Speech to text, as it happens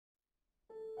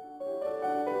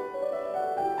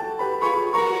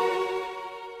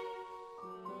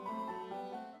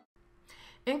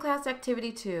class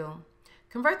activity 2,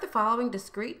 convert the following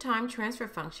discrete time transfer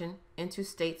function into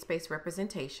state space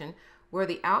representation where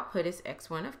the output is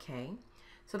x1 of k.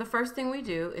 So the first thing we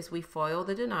do is we FOIL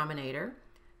the denominator.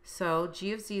 So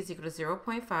g of z is equal to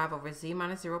 0.5 over z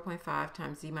minus 0.5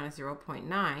 times z minus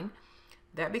 0.9.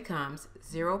 That becomes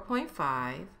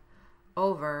 0.5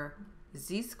 over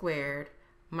z squared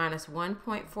minus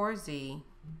 1.4z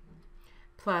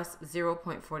plus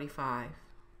 0.45,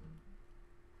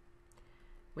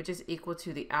 which is equal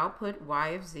to the output y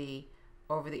of z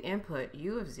over the input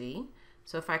u of z.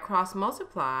 So if I cross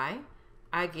multiply,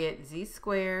 I get z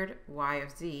squared y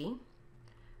of z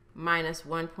minus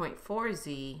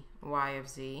 1.4z y of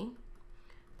z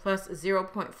plus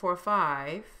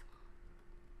 0.45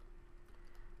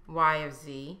 y of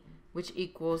z, which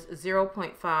equals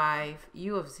 0.5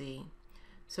 u of z.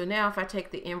 So now if I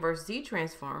take the inverse z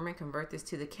transform and convert this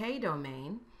to the k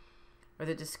domain, or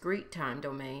the discrete time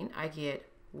domain, I get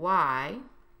y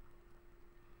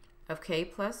of k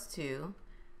plus 2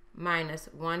 minus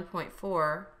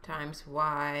 1.4 times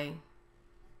y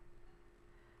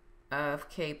of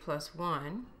k plus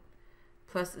 1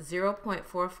 plus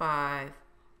 0.45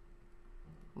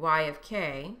 y of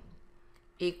k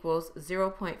equals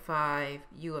 0.5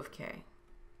 u of k.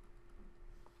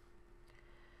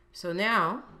 So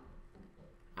now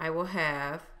I will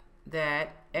have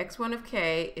that x1 of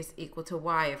k is equal to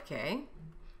y of k,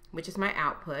 which is my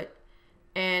output,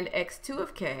 and x2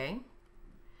 of k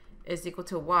is equal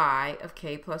to y of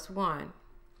k plus 1.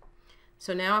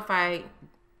 So now if I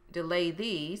delay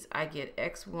these, I get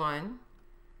x1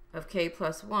 of k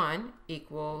plus 1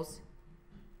 equals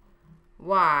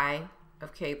y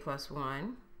of k plus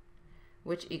 1,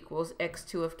 which equals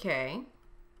x2 of k,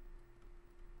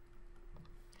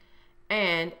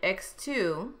 and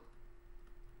x2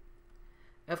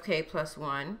 of k plus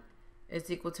 1 is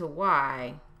equal to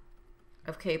y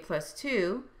of k plus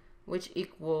 2, which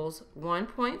equals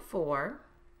 1.4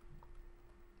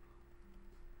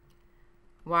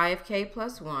 y of k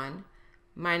plus 1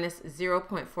 minus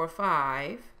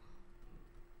 0.45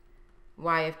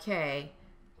 y of k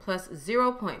plus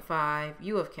 0.5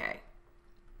 u of k.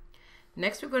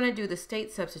 Next, we're going to do the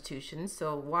state substitution.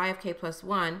 So y of k plus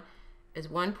 1 is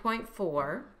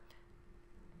 1.4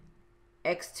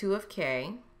 x2 of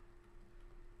k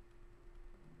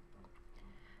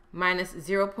minus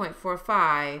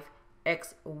 0.45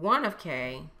 x1 of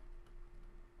k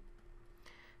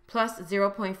plus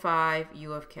 0.5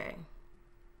 u of k.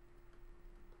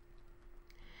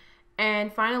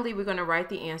 And finally, we're going to write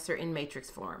the answer in matrix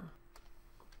form.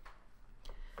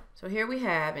 So here we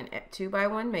have an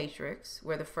 2x1 matrix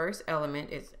where the first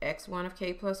element is x1 of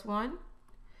k plus 1.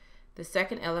 The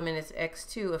second element is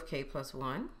x2 of k plus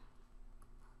 1.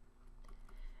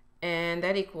 And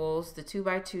that equals the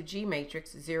 2x2 G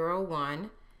matrix 0,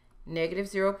 1, negative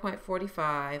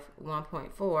 0.45,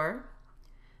 1.4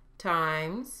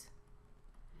 times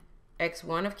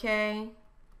x1 of k,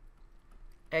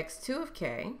 x2 of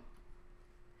k,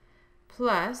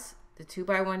 plus the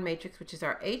 2x1 matrix, which is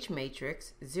our H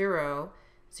matrix, 0,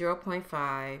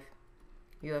 0.5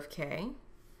 u of k,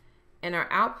 and our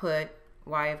output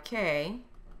y of k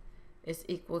is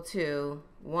equal to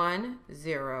 1,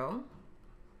 0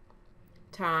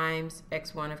 times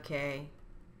x1 of k,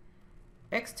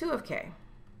 x2 of k.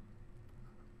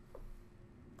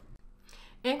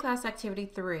 In class activity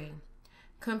 3,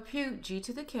 compute g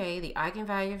to the k, the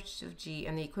eigenvalues of g,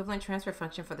 and the equivalent transfer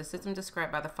function for the system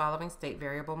described by the following state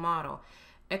variable model.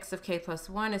 X of k plus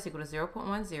 1 is equal to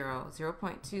 0.10,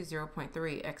 0.2,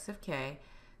 0.3 x of k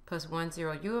plus 1,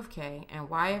 0 u of k, and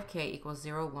y of k equals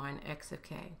 0, 1 x of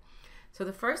k. So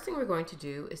the first thing we're going to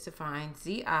do is to find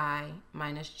zi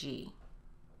minus g.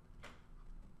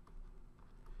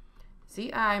 Zi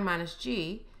minus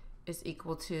g is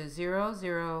equal to 0,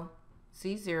 0,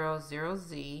 z0, 0,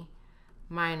 z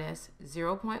minus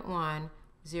 0.1,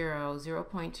 0,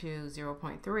 0.2,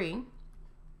 0.3,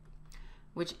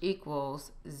 which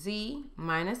equals z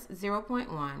minus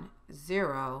 0.1,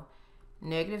 0,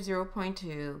 negative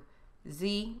 0.2,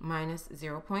 z minus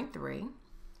 0.3.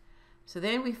 So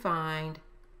then we find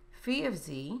phi of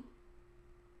z,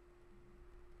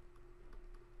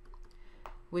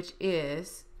 which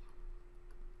is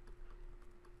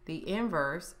the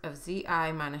inverse of zi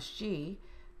minus g,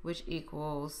 which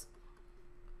equals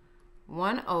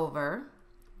 1 over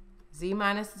z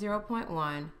minus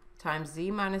 0.1 times z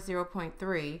minus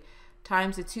 0.3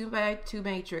 times the 2x2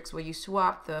 matrix where you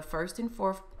swap the first and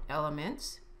fourth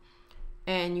elements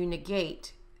and you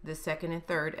negate the second and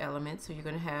third elements. So you're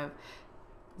going to have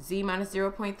z minus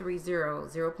 0.30,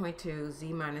 0.2,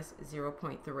 z minus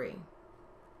 0.3.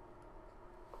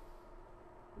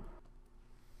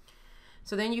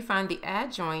 So then you find the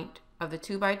adjoint of the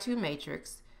 2 by 2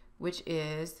 matrix, which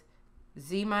is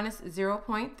z minus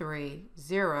 0.3,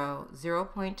 0,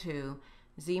 0.2,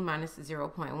 z minus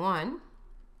 0.1,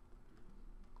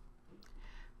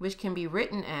 which can be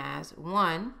written as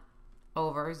 1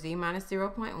 over z minus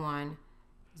 0.1,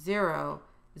 0,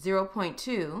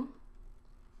 0.2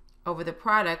 over the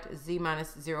product z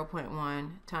minus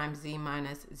 0.1 times z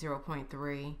minus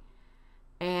 0.3,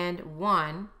 and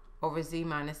 1 over z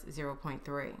minus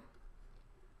 0.3.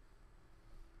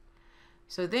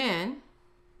 So then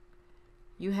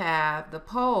you have the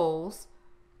poles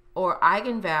or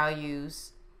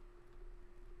eigenvalues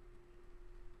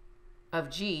of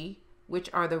G, which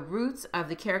are the roots of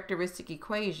the characteristic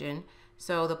equation.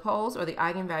 So the poles or the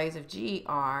eigenvalues of G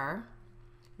are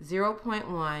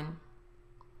 0.1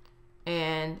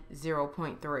 and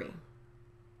 0.3.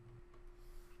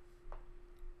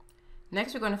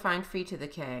 Next, we're going to find phi to the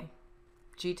k,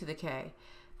 G to the k.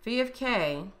 Phi of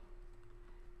k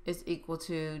is equal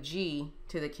to G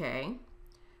to the k,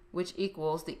 which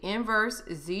equals the inverse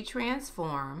Z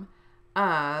transform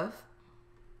of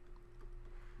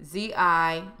Zi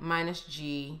minus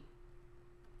G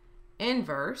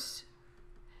inverse.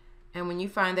 And when you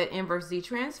find that inverse Z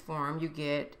transform, you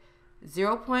get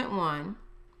 0.1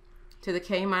 to the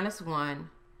k minus 1,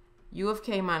 U of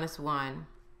k minus 1,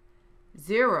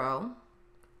 0,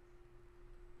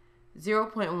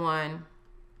 0.1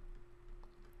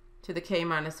 to the k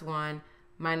minus 1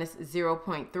 minus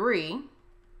 0.3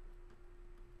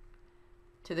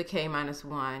 to the k minus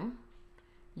 1,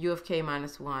 U of k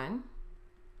minus 1.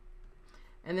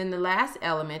 And then the last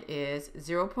element is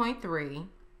 0.3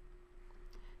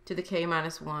 to the k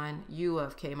minus 1, U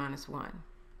of k minus 1.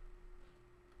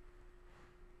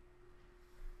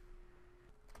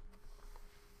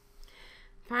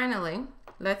 Finally,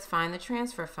 let's find the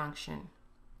transfer function.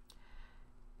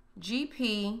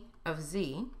 GP of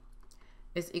Z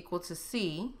is equal to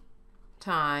C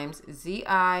times Zi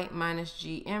minus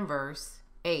G inverse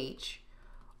H,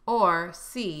 or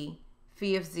C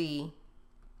phi of Z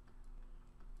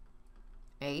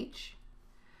H.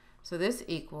 So this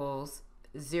equals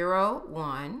 0,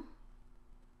 1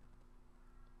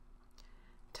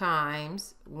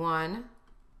 times 1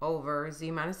 over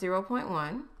Z minus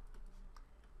 0.1,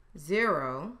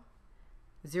 0,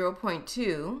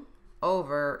 0.2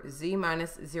 over Z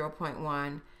minus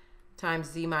 0.1 times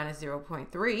Z minus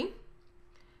 0.3,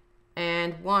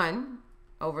 and 1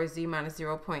 over Z minus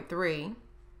 0.3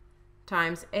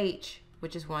 times H,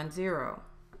 which is 1, 0.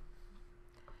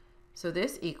 So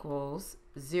this equals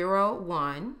 0,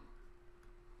 1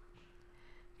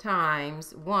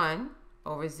 times 1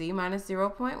 over Z minus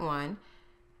 0.1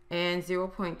 and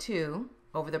 0.2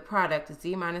 over the product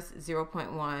Z minus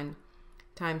 0.1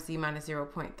 times Z minus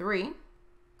 0.3.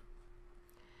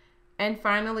 And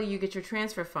finally, you get your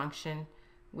transfer function,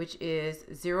 which is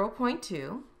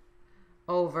 0.2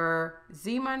 over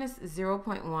Z minus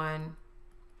 0.1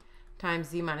 times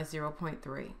Z minus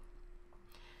 0.3.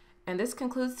 And this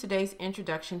concludes today's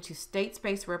introduction to state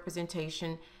space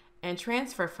representation and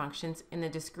transfer functions in the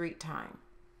discrete time.